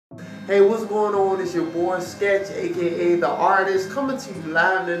Hey, what's going on? It's your boy Sketch, aka The Artist, coming to you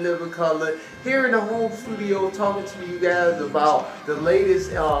live in living color here in the home studio, talking to you guys about the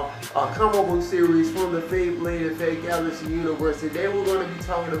latest comic book series from the Fate and Fate Galaxy universe. Today we're going to be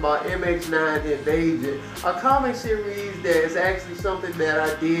talking about Mx-9 Invasion, a comic series that is actually something that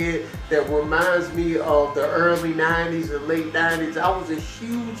I did that reminds me of the early 90s and late 90s. I was a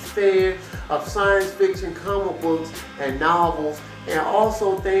huge fan of science fiction comic books and novels, and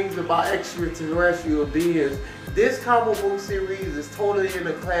also things about extraterrestrial beings. This comic book series is totally in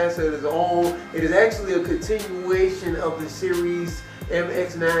a class of its own. It is actually a continuation of the series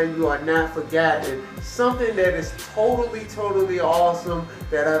Mx-9 You Are Not Forgotten. Something that is totally awesome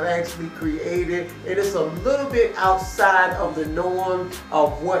that I've actually created. And it's a little bit outside of the norm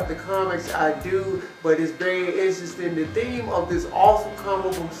of what the comics I do, but it's very interesting. The theme of this awesome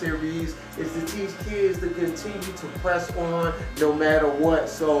comic book series is to teach kids to continue to press on no matter what.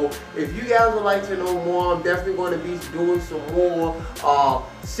 So if you guys would like to know more, I'm definitely going to be doing some more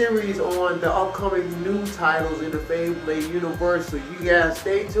series on the upcoming new titles in the Fate Blade universe. So you guys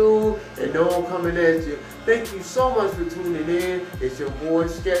stay tuned and know I'm coming at you. Thank you so much for tuning in. It's your boy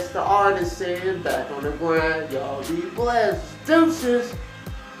Sketch the Artist saying, back on the grind. Y'all be blessed. Deuces.